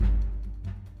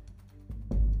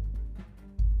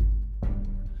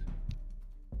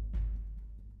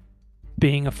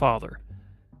Being a father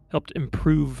helped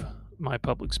improve my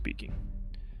public speaking.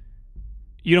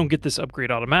 You don't get this upgrade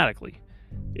automatically.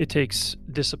 It takes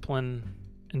discipline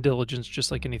and diligence just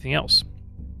like anything else.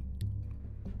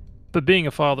 But being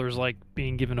a father is like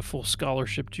being given a full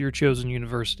scholarship to your chosen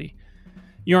university.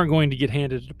 You aren't going to get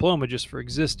handed a diploma just for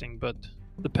existing, but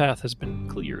the path has been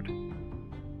cleared.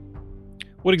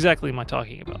 What exactly am I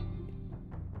talking about?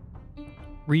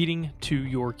 Reading to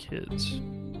your kids.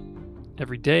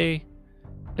 Every day,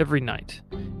 every night.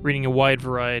 Reading a wide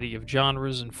variety of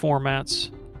genres and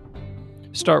formats.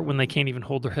 Start when they can't even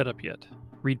hold their head up yet.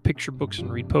 Read picture books and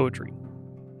read poetry.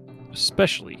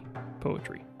 Especially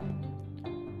poetry.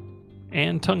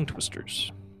 And tongue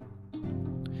twisters.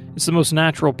 It's the most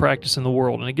natural practice in the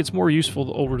world, and it gets more useful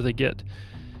the older they get.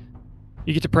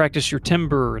 You get to practice your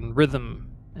timbre and rhythm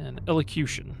and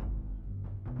elocution.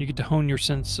 You get to hone your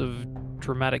sense of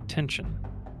dramatic tension.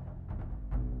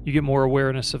 You get more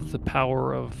awareness of the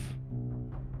power of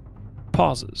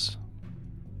pauses.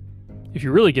 If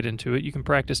you really get into it, you can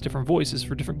practice different voices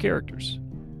for different characters.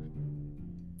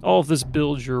 All of this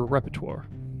builds your repertoire.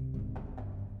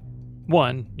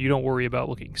 One, you don't worry about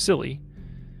looking silly.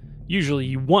 Usually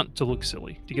you want to look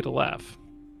silly to get a laugh.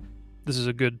 This is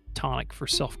a good tonic for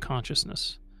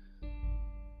self-consciousness.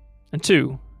 And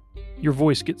two, your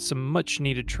voice gets some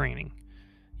much-needed training.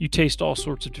 You taste all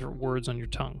sorts of different words on your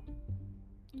tongue.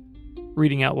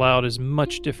 Reading out loud is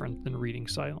much different than reading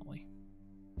silently.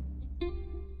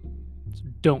 So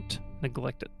don't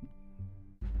neglect it.